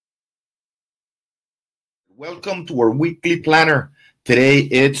Welcome to our weekly planner. Today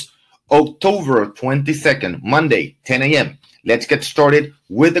it's October 22nd, Monday, 10 a.m. Let's get started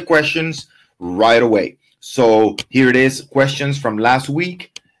with the questions right away. So here it is, questions from last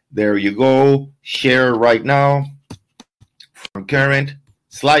week. There you go. Share right now from current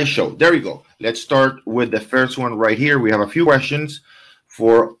slideshow. There you go. Let's start with the first one right here. We have a few questions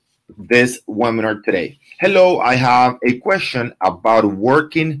for this webinar today. Hello, I have a question about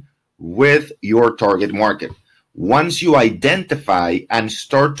working with your target market. Once you identify and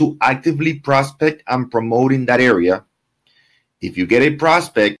start to actively prospect and promote in that area, if you get a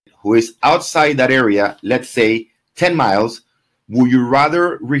prospect who is outside that area, let's say 10 miles, would you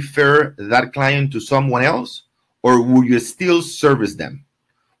rather refer that client to someone else or would you still service them?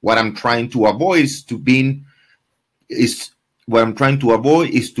 What I'm trying to avoid is to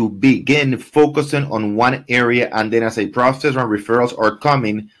begin focusing on one area, and then as a process and referrals are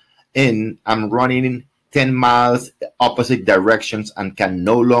coming in, I'm running 10 miles opposite directions and can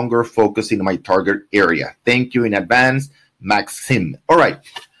no longer focus in my target area. Thank you in advance, Maxim. All right.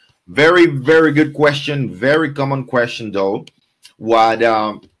 Very, very good question. Very common question, though. What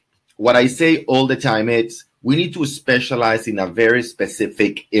I say all the time is we need to specialize in a very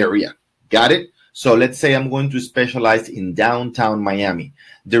specific area. Got it? So let's say I'm going to specialize in downtown Miami.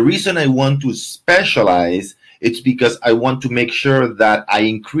 The reason I want to specialize, it's because I want to make sure that I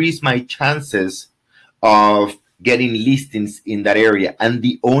increase my chances of getting listings in that area. And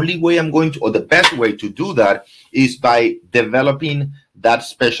the only way I'm going to, or the best way to do that is by developing that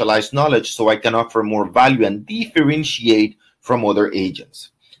specialized knowledge so I can offer more value and differentiate from other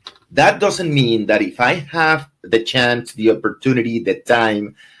agents. That doesn't mean that if I have the chance, the opportunity, the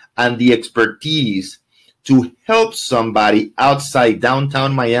time, and the expertise to help somebody outside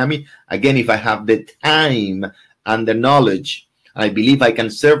downtown Miami, again, if I have the time and the knowledge, I believe I can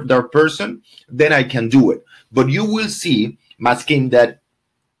serve that person, then I can do it. But you will see, Maskin, that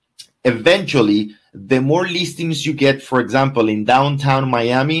eventually, the more listings you get, for example, in downtown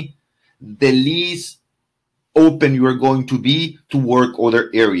Miami, the least open you are going to be to work other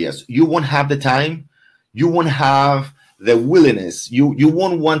areas. You won't have the time. You won't have the willingness. You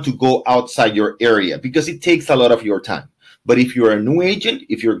won't want to go outside your area because it takes a lot of your time. But if you're a new agent,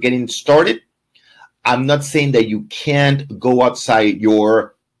 if you're getting started, I'm not saying that you can't go outside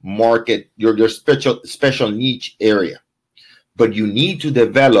your market, your special niche area, but you need to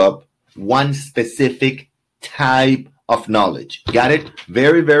develop one specific type of knowledge. Got it?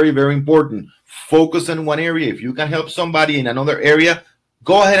 Very, very, very important. Focus on one area. If you can help somebody in another area,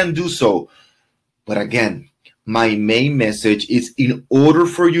 go ahead and do so. But again, my main message is in order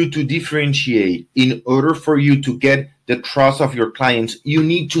for you to differentiate, in order for you to get the trust of your clients, you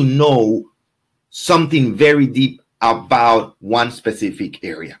need to know something very deep about one specific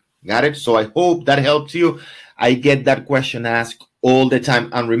area. Got it? So I hope that helps you. I get that question asked all the time.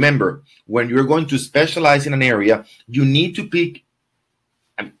 And remember, when you're going to specialize in an area, you need to pick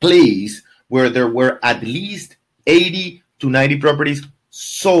a place where there were at least 80 to 90 properties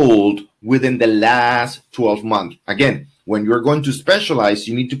sold within the last 12 months. Again, when you're going to specialize,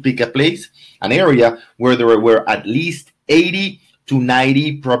 you need to pick a place, an area where there were at least 80 to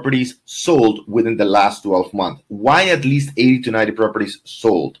 90 properties sold within the last 12 months. Why at least 80 to 90 properties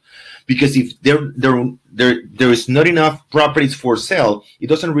sold? Because if there is not enough properties for sale, it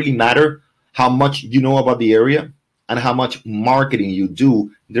doesn't really matter how much you know about the area and how much marketing you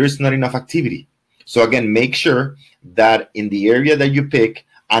do. There is not enough activity. So again, make sure that in the area that you pick,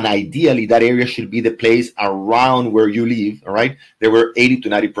 and ideally that area should be the place around where you live, all right? There were 80 to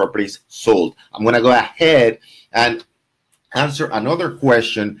 90 properties sold. I'm going to go ahead and answer another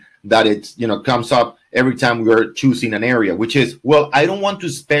question that comes up every time we're choosing an area, which is, well, I don't want to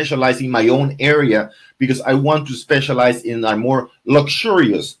specialize in my own area because I want to specialize in a more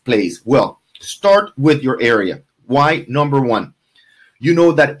luxurious place. Well, start with your area. Why? Number one, you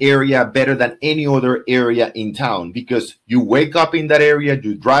know that area better than any other area in town because you wake up in that area,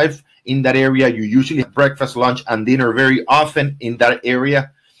 you drive in that area, you usually have breakfast, lunch, and dinner very often in that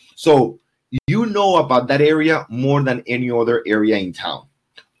area. So you know about that area more than any other area in town.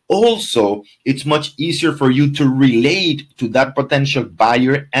 Also, it's much easier for you to relate to that potential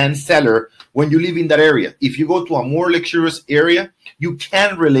buyer and seller when you live in that area. If you go to a more luxurious area, you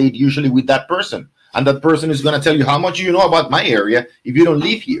can relate usually with that person. And that person is going to tell you how much you know about my area if you don't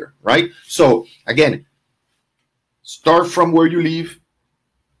live here, right? So again, start from where you live,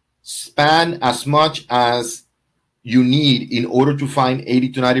 span as much as you need in order to find 80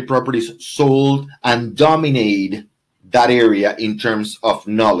 to 90 properties sold and dominate that area in terms of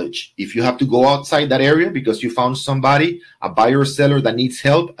knowledge. If you have to go outside that area because you found somebody, a buyer or seller that needs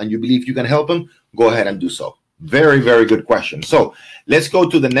help and you believe you can help them, go ahead and do so. Very, very good question. So let's go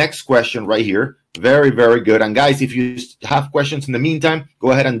to the next question right here. Very, very good. And guys, if you have questions in the meantime,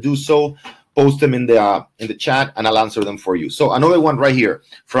 go ahead and do so. Post them in the chat and I'll answer them for you. So another one right here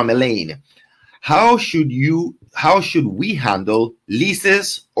from Elaine. How should we handle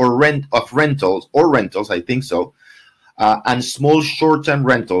leases or rentals, I think so, and small short-term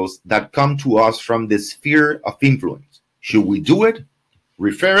rentals that come to us from the sphere of influence? Should we do it?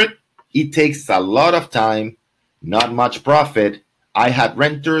 Refer it? It takes a lot of time, not much profit. I had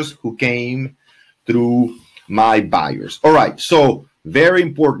renters who came through my buyers. All right, so very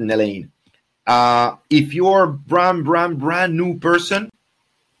important, Elaine. If you're brand new person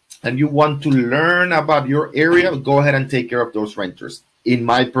and you want to learn about your area, go ahead and take care of those renters. In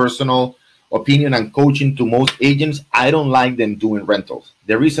my personal opinion and coaching to most agents, I don't like them doing rentals.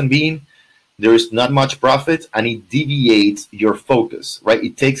 The reason being, there is not much profit and it deviates your focus, right?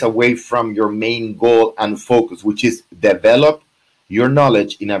 It takes away from your main goal and focus, which is develop your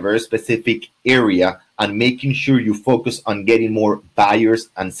knowledge in a very specific area and making sure you focus on getting more buyers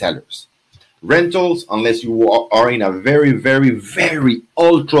and sellers. Rentals, unless you are in a very, very, very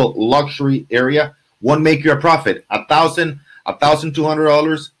ultra luxury area, won't make you a profit. $1,000,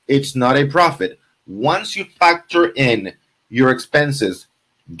 $1,200, it's not a profit. Once you factor in your expenses,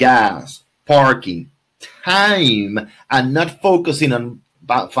 gas, parking, time, and not focusing on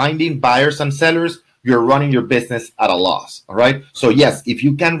finding buyers and sellers, you're running your business at a loss. All right. So yes, if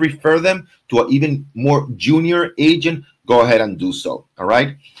you can refer them to an even more junior agent, go ahead and do so. All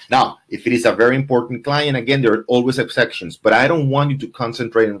right. Now, if it is a very important client, again, there are always exceptions, but I don't want you to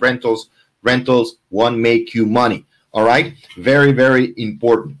concentrate on rentals. Rentals won't make you money. All right. Very, very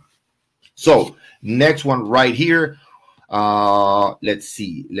important. So next one right here. Let's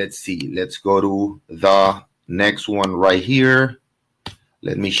see. Let's go to the next one right here.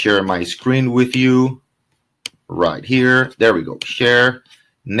 Let me share my screen with you right here. There we go. Share.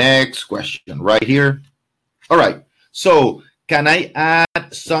 Next question right here. All right. So can I add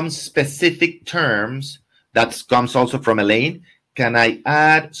some specific terms? That comes also from Elaine. Can I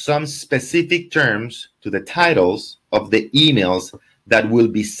add some specific terms to the titles of the emails that will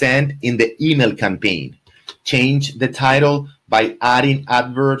be sent in the email campaign? Change the title by adding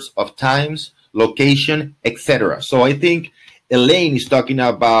adverbs of times, location, etc. So I think Elaine is talking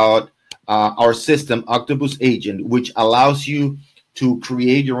about our system, Octopus Agent, which allows you to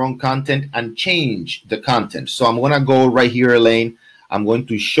create your own content and change the content. So I'm going to go right here, Elaine. I'm going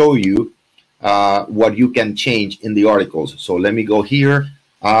to show you what you can change in the articles. So let me go here.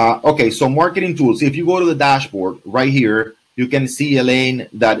 Okay, so marketing tools. If you go to the dashboard right here, you can see, Elaine,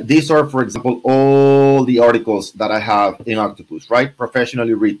 that these are, for example, all the articles that I have in Octopus, right?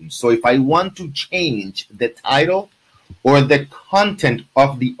 Professionally written. So if I want to change the title or the content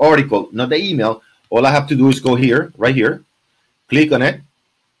of the article, not the email, all I have to do is go here, right here, click on it,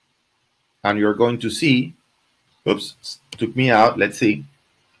 and you're going to see, oops, took me out, let's see.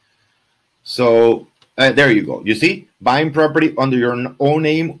 So there you go. You see, buying property under your own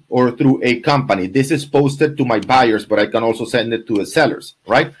name or through a company. This is posted to my buyers, but I can also send it to the sellers,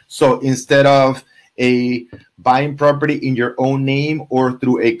 right? So instead of a buying property in your own name or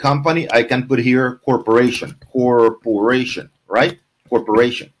through a company, I can put here corporation, right?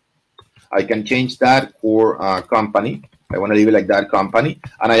 Corporation. I can change that for company. I want to leave it like that, company.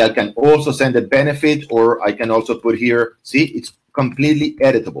 And I can also send a benefit, or I can also put here, see, it's completely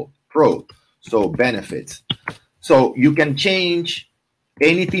editable, pro. So benefits. So you can change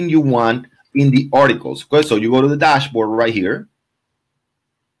anything you want in the articles. Okay? So you go to the dashboard right here,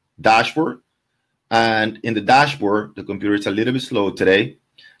 dashboard. And in the dashboard, the computer is a little bit slow today.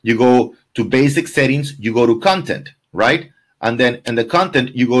 You go to basic settings, you go to content, right? And then in the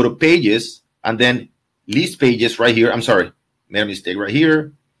content, you go to pages and then list pages right here. I'm sorry, made a mistake right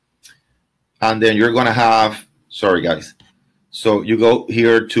here. And then you're going to have, sorry, guys. So you go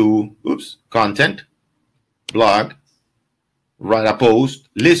here to, content, blog, write a post,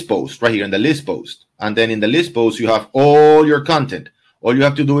 list post right here in the list post. And then in the list post, you have all your content. All you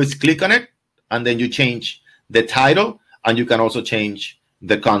have to do is click on it, and then you change the title, and you can also change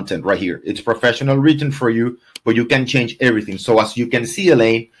the content right here. It's professional written for you, but you can change everything. So as you can see,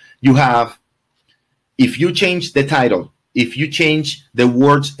 Elaine, you have, if you change the title, if you change the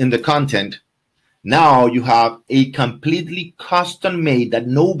words in the content, now you have a completely custom made that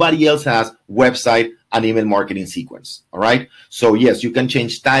nobody else has website and email marketing sequence. All right. So yes, you can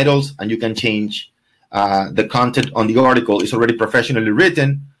change titles and you can change the content on the article. It's already professionally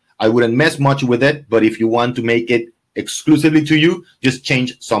written. I wouldn't mess much with it, but if you want to make it exclusively to you, just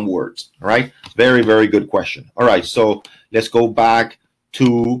change some words. All right. Very, very good question. All right. So let's go back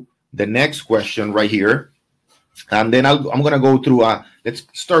to the next question right here. And then I'm going to go through, let's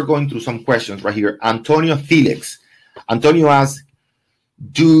start going through some questions right here. Antonio Felix. Antonio asks,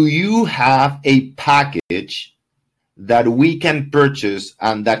 do you have a package that we can purchase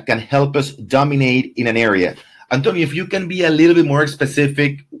and that can help us dominate in an area? Antonio, if you can be a little bit more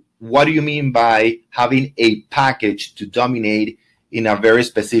specific, what do you mean by having a package to dominate in a very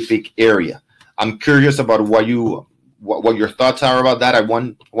specific area? I'm curious about what your thoughts are about that. I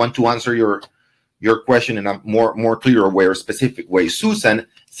want to answer your question in a more clear way or specific way. Susan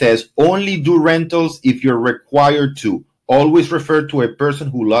says, only do rentals if you're required to. Always refer to a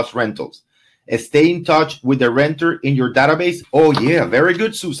person who loves rentals. Stay in touch with the renter in your database. Oh, yeah, very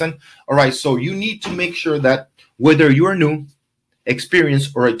good, Susan. All right, so you need to make sure that whether you're new,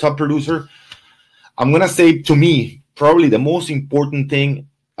 experienced, or a top producer, I'm going to say, to me, probably the most important thing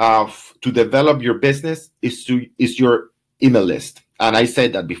to develop your business is your email list. And I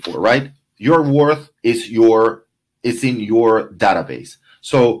said that before, right? Your worth is in your database.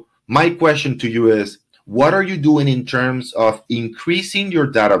 So my question to you is, what are you doing in terms of increasing your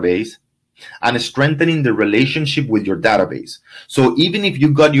database and strengthening the relationship with your database? So even if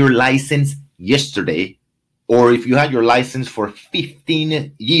you got your license yesterday, or if you had your license for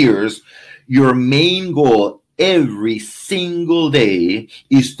 15 years, your main goal every single day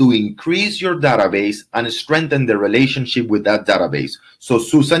is to increase your database and strengthen the relationship with that database. So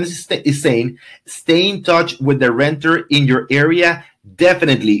Susan is saying, stay in touch with the renter in your area.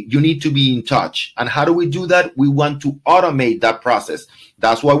 Definitely, you need to be in touch. And how do we do that? We want to automate that process.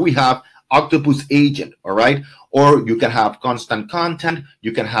 That's why we have Octopus Agent, all right? Or you can have Constant Content,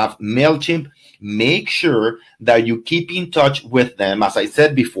 you can have MailChimp. Make sure that you keep in touch with them. As I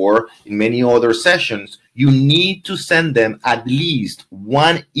said before in many other sessions, you need to send them at least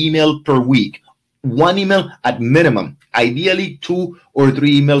one email per week. One email at minimum, ideally 2 or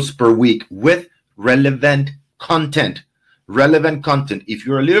 3 emails per week with relevant content. Relevant content. If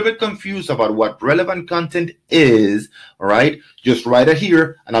you're a little bit confused about what relevant content is, all right, just write it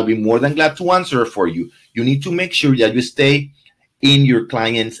here and I'll be more than glad to answer it for you. You need to make sure that you stay in your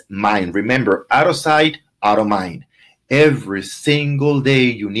client's mind. Remember, out of sight, out of mind. Every single day,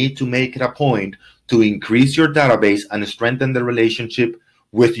 you need to make it a point to increase your database and strengthen the relationship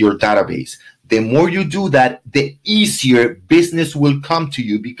with your database. The more you do that, the easier business will come to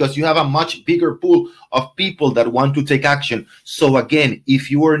you because you have a much bigger pool of people that want to take action. So again,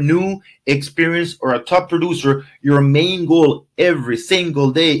 if you are new, experienced, or a top producer, your main goal every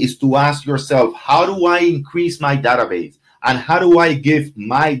single day is to ask yourself, how do I increase my database? And how do I give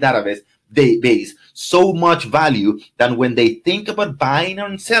my database so much value that when they think about buying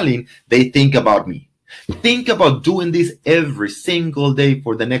and selling, they think about me? Think about doing this every single day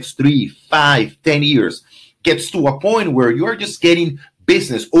for the next 3, 5, 10 years. Gets to a point where you're just getting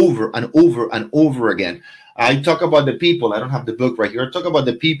business over and over and over again. I talk about the people. I don't have the book right here. I talk about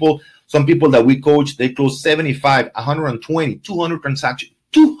the people. Some people that we coach, they close 75, 120, 200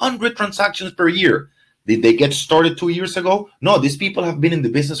 transactions per year. Did they get started 2 years ago? No, these people have been in the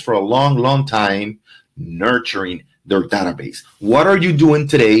business for a long, long time, nurturing their database. What are you doing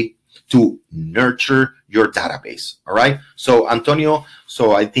today to nurture your database? All right. So Antonio,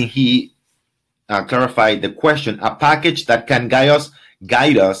 I think he clarified the question. A package that can guide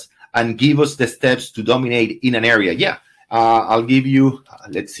us, and give us the steps to dominate in an area. Yeah. I'll give you.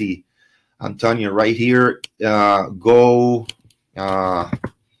 Let's see, Antonio, right here.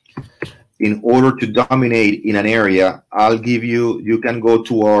 In order to dominate in an area, I'll give you can go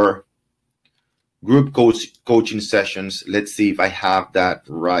to our group coaching sessions. Let's see if I have that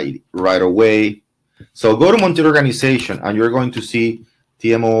right away. So go to Montiel Organization and you're going to see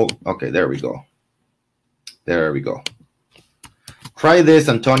TMO. Okay, there we go. Try this,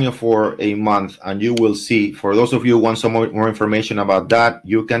 Antonio, for a month and you will see. For those of you who want some more information about that,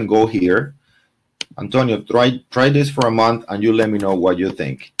 you can go here. Antonio, try this for a month and you let me know what you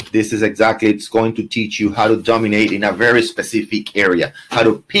think. This is exactly, it's going to teach you how to dominate in a very specific area, how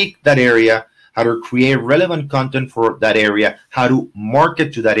to pick that area, how to create relevant content for that area, how to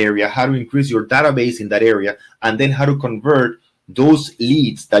market to that area, how to increase your database in that area, and then how to convert those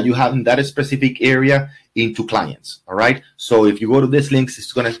leads that you have in that specific area into clients. All right. So if you go to this links,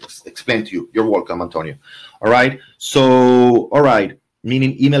 it's going to explain to you. You're welcome, Antonio. All right. So, all right.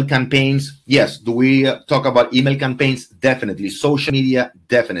 Meaning email campaigns. Yes. Do we talk about email campaigns? Definitely. Social media?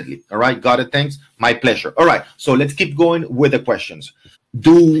 Definitely. All right. Got it. Thanks. My pleasure. All right. So let's keep going with the questions.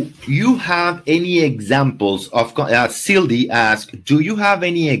 Do you have any examples of, Sildy asked, do you have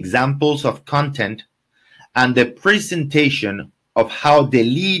any examples of content and the presentation of how the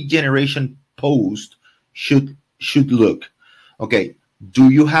lead generation post should look? Okay. Do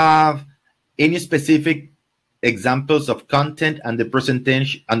you have any specific examples of content and the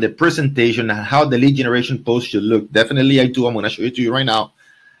presentation and how the lead generation post should look? Definitely I do. I'm going to show it to you right now.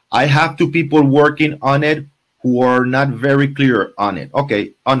 I have 2 people working on it who are not very clear on it.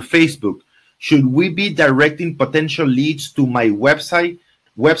 Okay, on Facebook, should we be directing potential leads to my website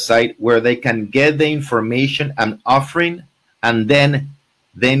where they can get the information I'm offering, and then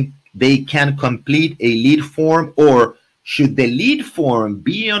they can complete a lead form? Or should the lead form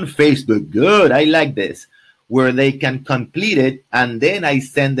be on Facebook? Good, I like this, where they can complete it, and then I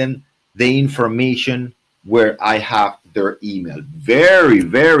send them the information where I have their email. Very,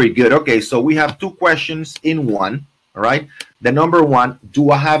 very good. Okay, so we have 2 questions in one. All right. The number 1,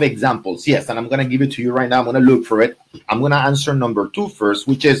 do I have examples? Yes, and I'm going to give it to you right now. I'm going to look for it. I'm going to answer number 2 first,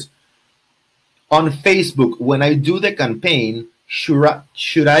 which is on Facebook, when I do the campaign,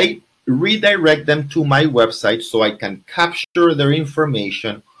 should I redirect them to my website so I can capture their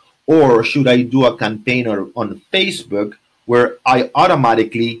information, or should I do a campaign on Facebook where I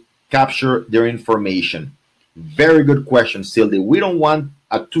automatically capture their information? Very good question, Sylvie. We don't want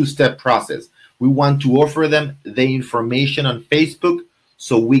a 2-step process. We want to offer them the information on Facebook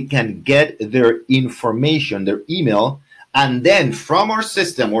so we can get their information, their email, and then from our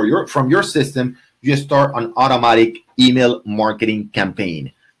system or from your system, you start an automatic email marketing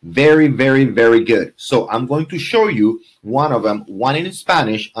campaign. Very, very, very good. So I'm going to show you one of them, one in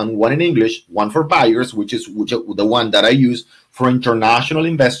Spanish and one in English, one for buyers, which is the one that I use for international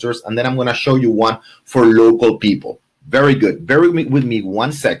investors. And then I'm going to show you one for local people. Very good. Bear with me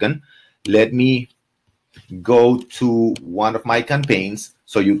 1 second. Let me go to one of my campaigns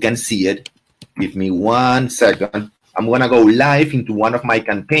so you can see it. Give me 1 second. I'm going to go live into one of my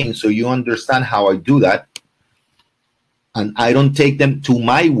campaigns so you understand how I do that. And I don't take them to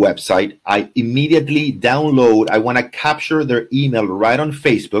my website. I immediately download. I want to capture their email right on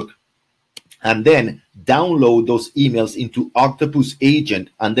Facebook and then download those emails into Octopus Agent.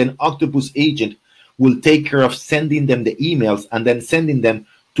 And then Octopus Agent will take care of sending them the emails and then sending them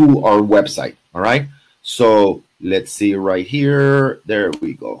to our website. All right. So let's see right here. There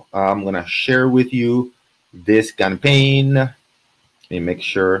we go. I'm going to share with you this campaign. Let me make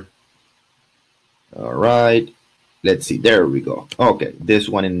sure. All right. Let's see. There we go. Okay. This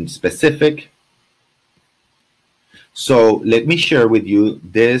one in specific. So let me share with you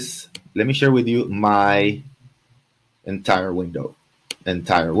this. Let me share with you my entire window.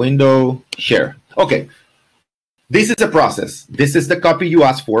 Share. Okay. This is a process. This is the copy you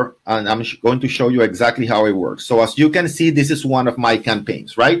asked for, and I'm going to show you exactly how it works. So as you can see, this is one of my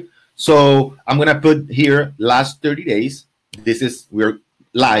campaigns, right? So I'm going to put here last 30 days. We're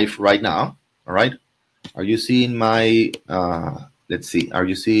live right now. All right. Are you seeing my, let's see. Are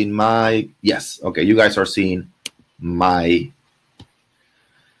you seeing my, yes. Okay. You guys are seeing my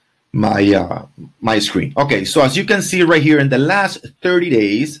screen. Okay, so as you can see right here, in the last 30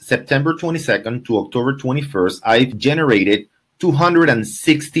 days, September 22nd to October 21st, I've generated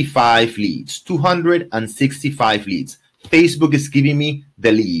 265 leads. 265 leads. Facebook is giving me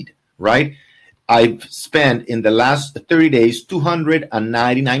the lead, right? I've spent in the last 30 days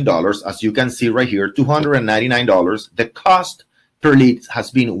 $299. As you can see right here, $299. The cost per lead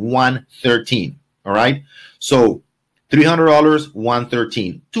has been $113. All right, so $300,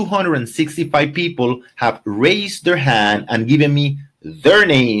 $113. 265 people have raised their hand and given me their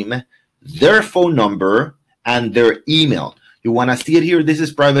name, their phone number, and their email. You want to see it here? This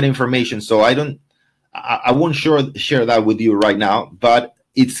is private information, so I won't share that with you right now, but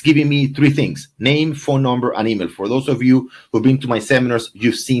it's giving me 3 things: name, phone number, and email. For those of you who've been to my seminars,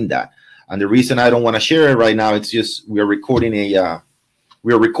 you've seen that. And the reason I don't want to share it right now, it's just we're recording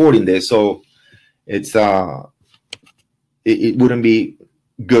this, so it's it wouldn't be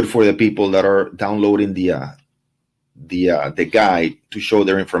good for the people that are downloading the guide to show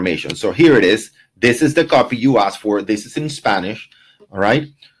their information. So here it is. This is the copy you asked for. This is in Spanish. All right.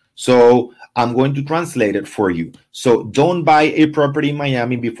 So I'm going to translate it for you. So don't buy a property in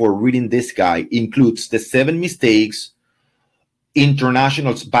Miami before reading this guide. Includes the 7 mistakes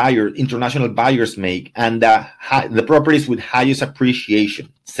international buyers make and the properties with highest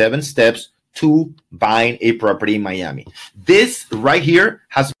appreciation. 7 steps to buying a property in Miami. This right here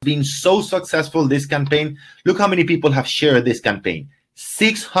has been so successful, this campaign. Look how many people have shared this campaign.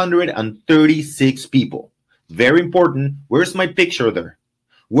 636 people. Very important. Where's my picture there?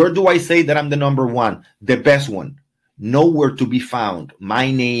 Where do I say that I'm the number one, the best one? Nowhere to be found.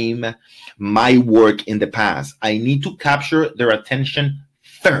 My name, my work in the past. I need to capture their attention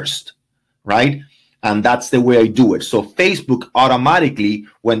first, right? And that's the way I do it. So Facebook automatically,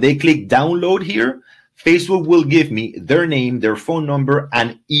 when they click download here, Facebook will give me their name, their phone number,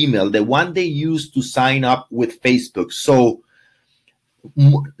 and email, the one they use to sign up with Facebook. So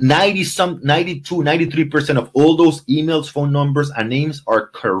 93% of all those emails, phone numbers, and names are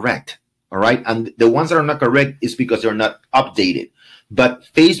correct. All right. And the ones that are not correct is because they're not updated. But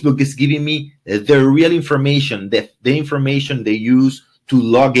Facebook is giving me the real information, the information they use to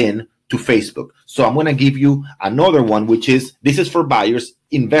log in to Facebook. So I'm going to give you another one, which is, this is for buyers,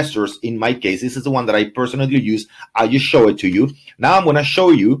 investors. In my case, this is the one that I personally use. I'll just show it to you. Now I'm going to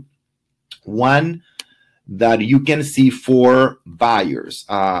show you one that you can see for buyers.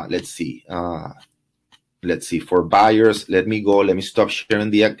 Let's see for buyers. Let me stop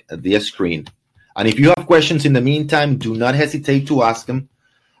sharing the screen. And if you have questions in the meantime, do not hesitate to ask them.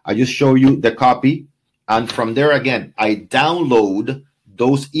 I just show you the copy. And from there, again, I download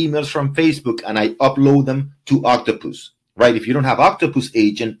those emails from Facebook and I upload them to Octopus, right? If you don't have Octopus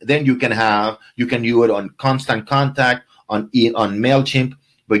Agent, then you can do it on Constant Contact, on MailChimp,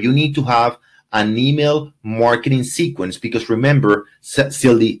 but you need to have an email marketing sequence, because remember,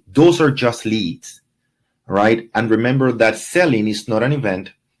 Sildy, those are just leads, right? And remember that selling is not an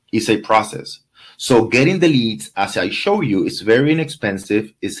event, it's a process. So getting the leads, as I show you, is very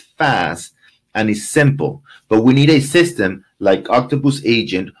inexpensive, is fast, and is simple. But we need a system like Octopus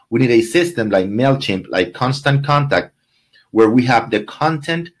Agent. We need a system like MailChimp, like Constant Contact, where we have the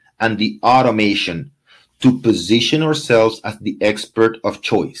content and the automation to position ourselves as the expert of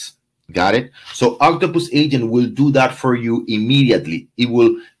choice. Got it? So Octopus Agent will do that for you immediately. It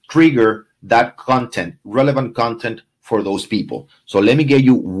will trigger that content, relevant content for those people. So let me get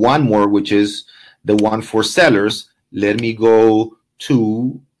you one more, which is the one for sellers. Let me go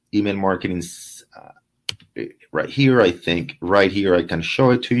to email marketing right here. I think right here I can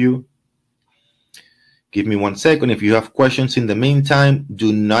show it to you. Give me 1 second. If you have questions in the meantime,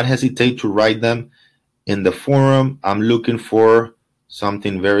 do not hesitate to write them in the forum. I'm looking for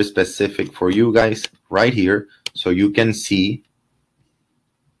something very specific for you guys right here, so you can see.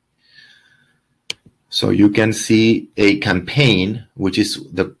 So you can see a campaign, which is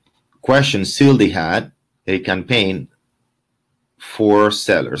the question Sildy had, a campaign for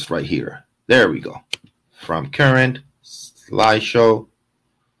sellers right here. There we go. From current slideshow.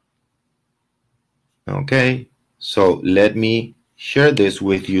 Okay, so let me share this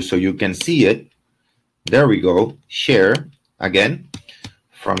with you so you can see it. There we go. Share again.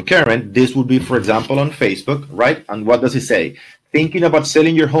 From current, this would be, for example, on Facebook, right? And what does it say? Thinking about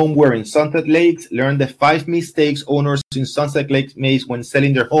selling your home where in Sunset Lakes? Learn the 5 mistakes owners in Sunset Lakes make when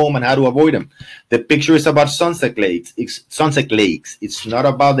selling their home and how to avoid them. The picture is about Sunset Lakes. It's not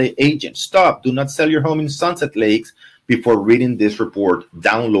about the agent. Stop. Do not sell your home in Sunset Lakes before reading this report.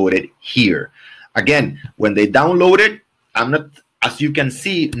 Download it here. Again, when they download it, I'm not, as you can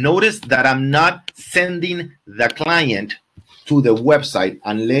see, notice that I'm not sending the client to the website,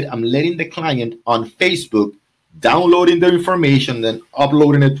 and I'm letting the client on Facebook downloading the information, then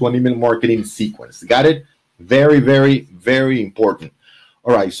uploading it to an email marketing sequence. Got it? Very, very, very important.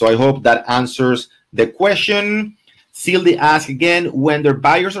 All right, so I hope that answers the question. Sildy asked again, when their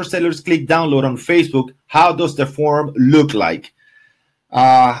buyers or sellers click download on Facebook, how does the form look like?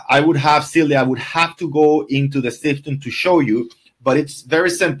 I would have to go into the system to show you, but it's very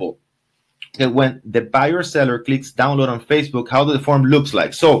simple. That when the buyer or seller clicks download on Facebook, how the form looks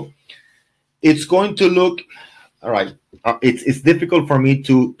like. So it's going to look, all right, it's difficult for me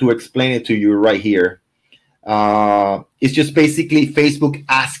to explain it to you right here. It's just basically Facebook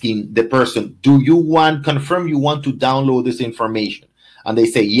asking the person, confirm you want to download this information? And they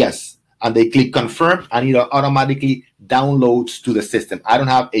say yes. And they click confirm, and it automatically downloads to the system. I don't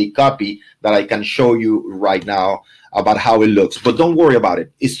have a copy that I can show you right now about how it looks, but don't worry about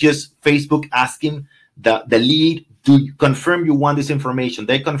it. It's just Facebook asking the lead to confirm you want this information.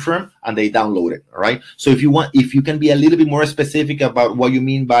 They confirm and they download it. All right. So if you can be a little bit more specific about what you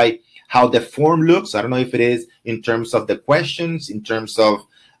mean by how the form looks. I don't know if it is in terms of the questions, in terms of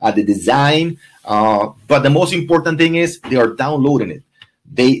the design, but the most important thing is they are downloading it.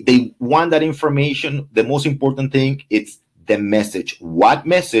 They want that information. The most important thing, it's the message. What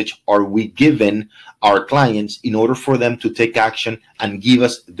message are we giving our clients in order for them to take action and give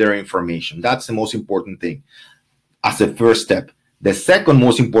us their information? That's the most important thing as a first step. The second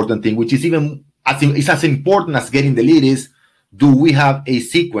most important thing, which is as important as getting the lead, is, do we have a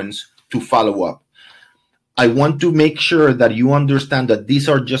sequence to follow up? I want to make sure that you understand that these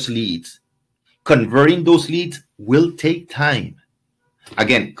are just leads. Converting those leads will take time.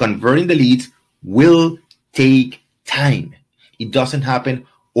 Again, converting the leads will take time. It doesn't happen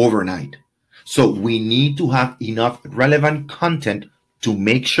overnight. So we need to have enough relevant content to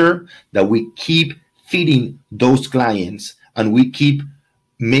make sure that we keep feeding those clients, and we keep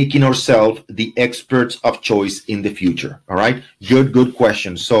making ourselves the experts of choice in the future. All right. Good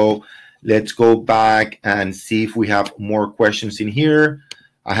question. So let's go back and see if we have more questions in here.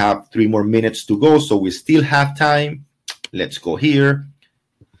 I have 3 more minutes to go, so we still have time. Let's go here.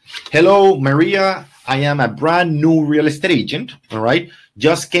 Hello, Maria. I am a brand new real estate agent. All right.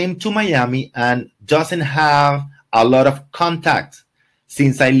 Just came to Miami and doesn't have a lot of contacts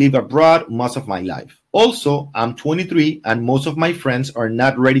since I live abroad most of my life. Also, I'm 23 and most of my friends are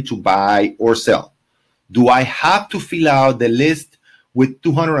not ready to buy or sell. Do I have to fill out the list with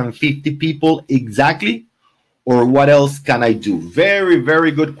 250 people exactly? Or what else can I do? Very,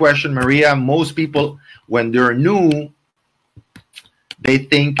 very good question, Maria. Most people, when they're new, they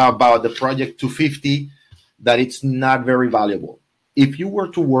think about the project 250, that it's not very valuable. If you were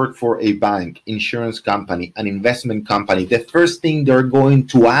to work for a bank, insurance company, an investment company, the first thing they're going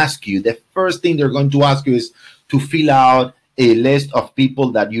to ask you is to fill out a list of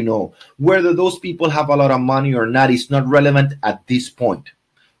people that you know. Whether those people have a lot of money or not is not relevant at this point.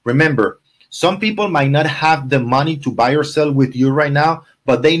 Remember, some people might not have the money to buy or sell with you right now,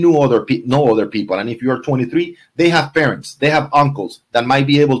 but they know other people. And if you're 23, they have parents, they have uncles that might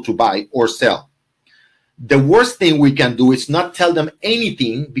be able to buy or sell. The worst thing we can do is not tell them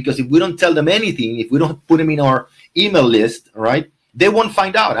anything, because if we don't tell them anything, if we don't put them in our email list, right, they won't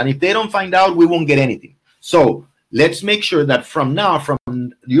find out. And if they don't find out, we won't get anything. So let's make sure that from now, from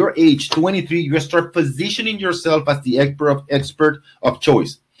your age 23, you start positioning yourself as the expert of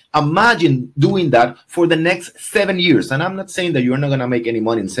choice. Imagine doing that for the next 7 years. And I'm not saying that you're not going to make any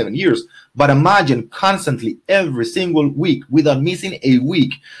money in 7 years, but imagine constantly every single week, without missing a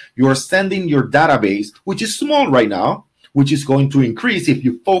week, you're sending your database, which is small right now, which is going to increase if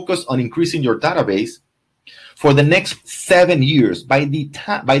you focus on increasing your database for the next 7 years. By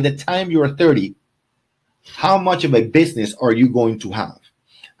the time you're 30, how much of a business are you going to have?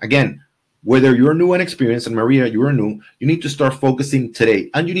 Again, whether you're new and experienced, and Maria, you're new, you need to start focusing today.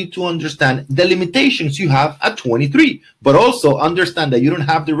 And you need to understand the limitations you have at 23, but also understand that you don't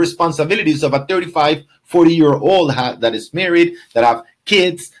have the responsibilities of a 35, 40-year-old that is married, that have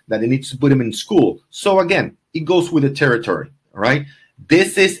kids, that they need to put them in school. So again, it goes with the territory, all right?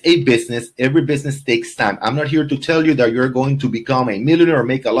 This is a business. Every business takes time. I'm not here to tell you that you're going to become a millionaire or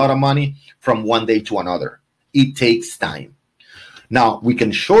make a lot of money from one day to another. It takes time. Now, we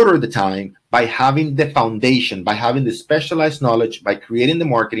can shorter the time by having the foundation, by having the specialized knowledge, by creating the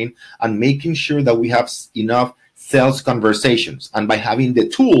marketing and making sure that we have enough sales conversations, and by having the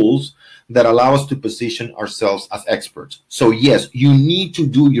tools that allow us to position ourselves as experts. So yes, you need to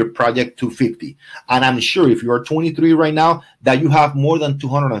do your project 250. And I'm sure if you are 23 right now, that you have more than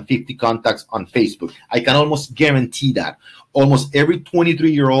 250 contacts on Facebook. I can almost guarantee that. Almost every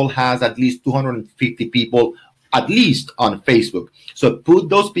 23-year-old has at least 250 people at least on Facebook. So put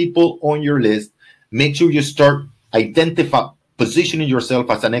those people on your list. Make sure you start positioning yourself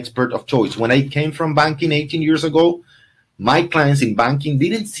as an expert of choice. When I came from banking 18 years ago, my clients in banking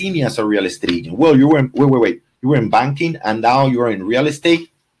didn't see me as a real estate agent. Well, you were in banking and now you're in real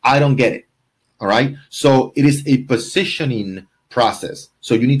estate. I don't get it. All right. So it is a positioning process.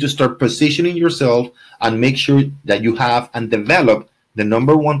 So you need to start positioning yourself and make sure that you have and develop the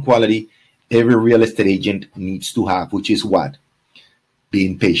number one quality every real estate agent needs to have, which is what?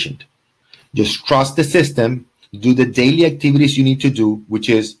 Being patient. Just trust the system, do the daily activities you need to do, which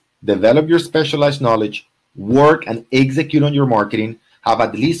is develop your specialized knowledge, work and execute on your marketing, have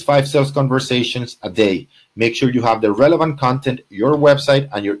at least 5 sales conversations a day. Make sure you have the relevant content, your website,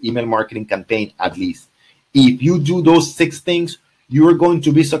 and your email marketing campaign at least. If you do those 6 things, you are going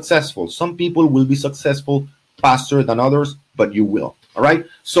to be successful. Some people will be successful faster than others, but you will. All right.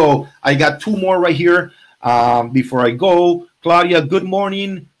 So I got 2 more right here before I go. Claudia, good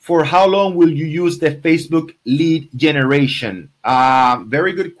morning. For how long will you use the Facebook lead generation?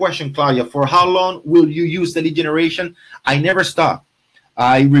 Very good question, Claudia. For how long will you use the lead generation? I never stop.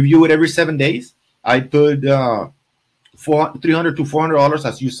 I review it every 7 days. I put $300 to $400,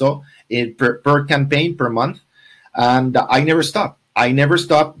 as you saw, per campaign per month. And I never stop. I never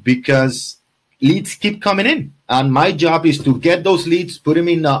stop because leads keep coming in. And my job is to get those leads, put them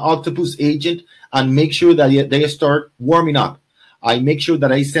in Octopus Agent, and make sure that they start warming up. I make sure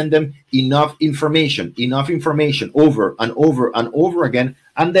that I send them enough information over and over and over again.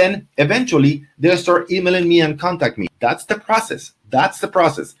 And then eventually they'll start emailing me and contact me. That's the process.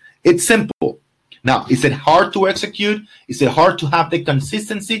 It's simple. Now, is it hard to execute? Is it hard to have the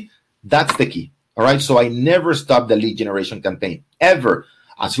consistency? That's the key. All right. So I never stop the lead generation campaign ever.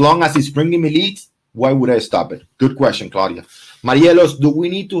 As long as it's bringing me leads, why would I stop it? Good question, Claudia. Marielos, do we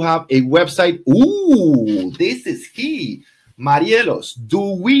need to have a website? Ooh, this is key. Marielos, do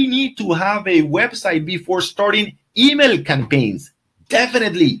we need to have a website before starting email campaigns?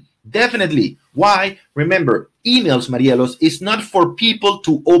 Definitely, definitely. Why? Remember, emails, Marielos, is not for people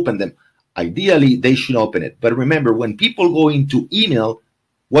to open them. Ideally, they should open it. But remember, when people go into email,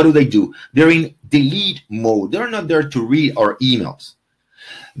 what do? They're in delete mode. They're not there to read our emails.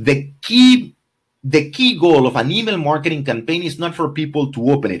 The key goal of an email marketing campaign is not for people to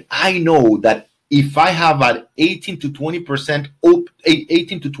open it. I know that if I have an 18 to 20%,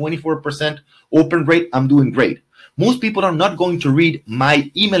 18 to 24% open rate, I'm doing great. Most people are not going to read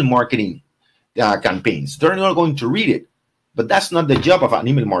my email marketing campaigns. They're not going to read it. But that's not the job of an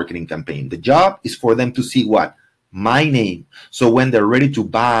email marketing campaign. The job is for them to see what? My name. So when they're ready to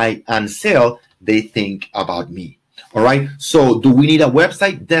buy and sell, they think about me. All right. So do we need a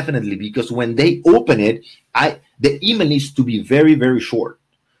website? Definitely, because when they open it, the email needs to be very, very short.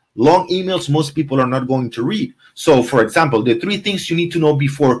 Long emails, most people are not going to read. So, for example, the 3 things you need to know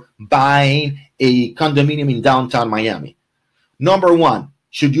before buying a condominium in downtown Miami. Number 1,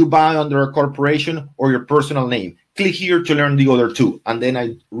 should you buy under a corporation or your personal name? Click here to learn the other 2. And then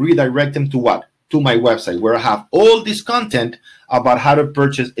I redirect them to what? To my website, where I have all this content about how to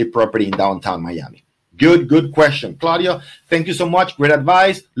purchase a property in downtown Miami. Good question. Claudia, thank you so much. Great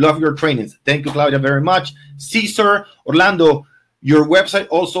advice. Love your trainings. Thank you, Claudia, very much. Cesar, Orlando, your website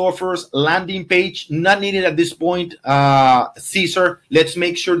also offers landing page. Not needed at this point. Cesar, let's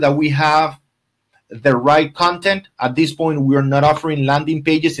make sure that we have the right content. At this point, we're not offering landing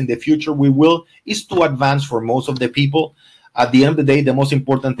pages. In the future, we will. It's too advanced for most of the people. At the end of the day, the most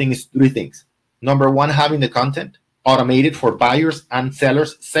important thing is 3 things. Number 1, having the content automated for buyers and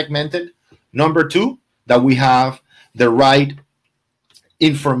sellers, segmented. Number 2, that we have the right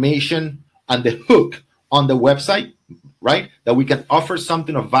information and the hook on the website, right? That we can offer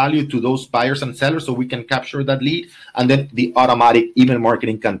something of value to those buyers and sellers so we can capture that lead. And then the automatic email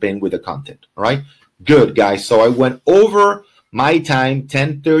marketing campaign with the content, all right? Good, guys. So I went over my time,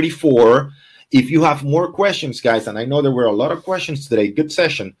 10:34. If you have more questions, guys, and I know there were a lot of questions today, good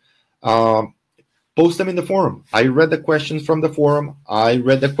session, post them in the forum. I read the questions from the forum. I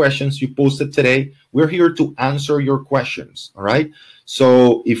read the questions you posted today. We're here to answer your questions, all right?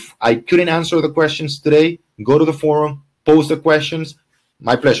 So if I couldn't answer the questions today, go to the forum, post the questions.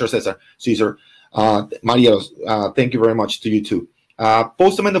 My pleasure, Cesar. Mario, thank you very much to you too.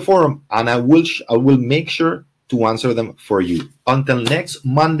 Post them in the forum, and I will make sure to answer them for you. Until next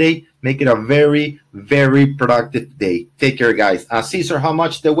Monday, make it a very, very productive day. Take care, guys. Cesar, how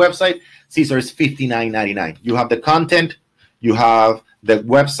much the website? Cesar is $59.99. You have the content, you have the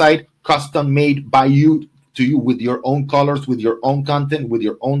website custom made by you to you with your own colors, with your own content, with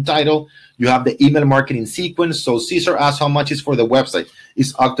your own title. You have the email marketing sequence. So Cesar asked how much is for the website.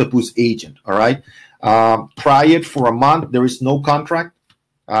 It's Octopus Agent. All right. Try it for a month. There is no contract.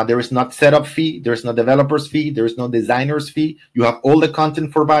 There is not setup fee. There is no developer's fee. There is no designer's fee. You have all the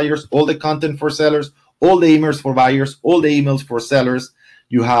content for buyers, all the content for sellers, all the emails for buyers, all the emails for sellers.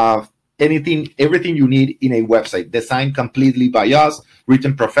 You have everything you need in a website, designed completely by us,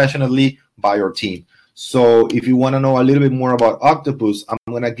 written professionally by our team. So if you want to know a little bit more about Octopus, I'm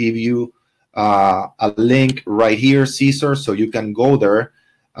going to give you a link right here, Cesar, so you can go there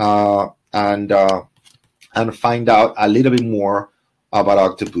and find out a little bit more about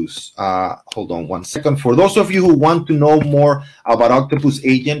Octopus. Hold on 1 second. For those of you who want to know more about Octopus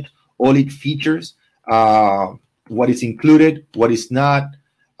Agent, all its features, what is included, what is not,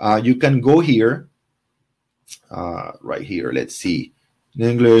 you can go here, right here. Let's see. In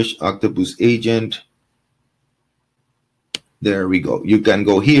English, Octopus Agent. There we go. You can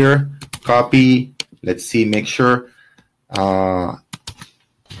go here, copy. Let's see, make sure.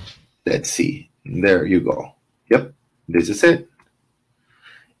 Let's see. There you go. Yep, this is it.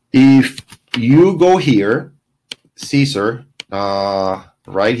 If you go here, Cesar,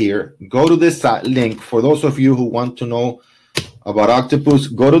 right here, go to this link. For those of you who want to know about Octopus,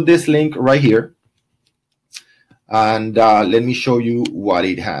 go to this link right here. And let me show you what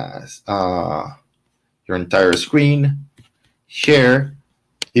it has. Your entire screen. Share.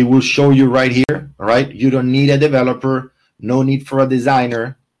 It will show you right here. All right. You don't need a developer. No need for a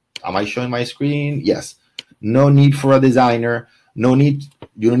designer. Am I showing my screen? Yes. No need for a designer. No need.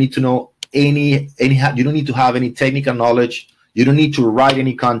 You don't need to know you don't need to have any technical knowledge. You don't need to write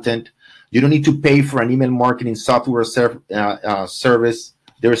any content. You don't need to pay for an email marketing software service.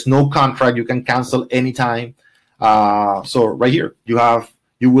 There is no contract. You can cancel anytime. So right here,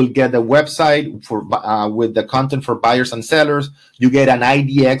 you will get the website with the content for buyers and sellers. You get an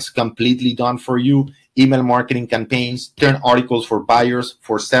IDX completely done for you. email marketing campaigns, 10 articles for buyers,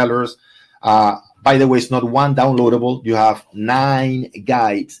 for sellers. By the way, it's not one downloadable. You have 9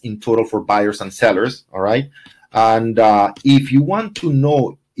 guides in total for buyers and sellers. All right. And if you want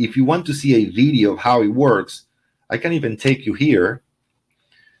to see a video of how it works, I can even take you here.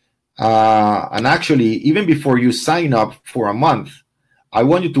 And actually, even before you sign up for a month, I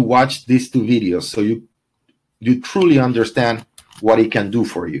want you to watch these 2 videos so you truly understand what it can do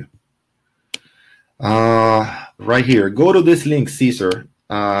for you. Right here, go to this link, Caesar,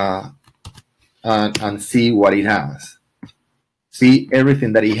 and see what it has. See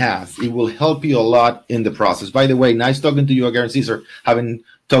everything that it has. It will help you a lot in the process. By the way, nice talking to you again, Caesar. Haven't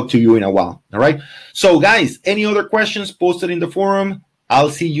talked to you in a while. All right. So, guys, any other questions posted in the forum? I'll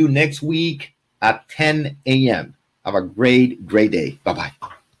see you next week at 10 a.m. Have a great day. Bye-bye.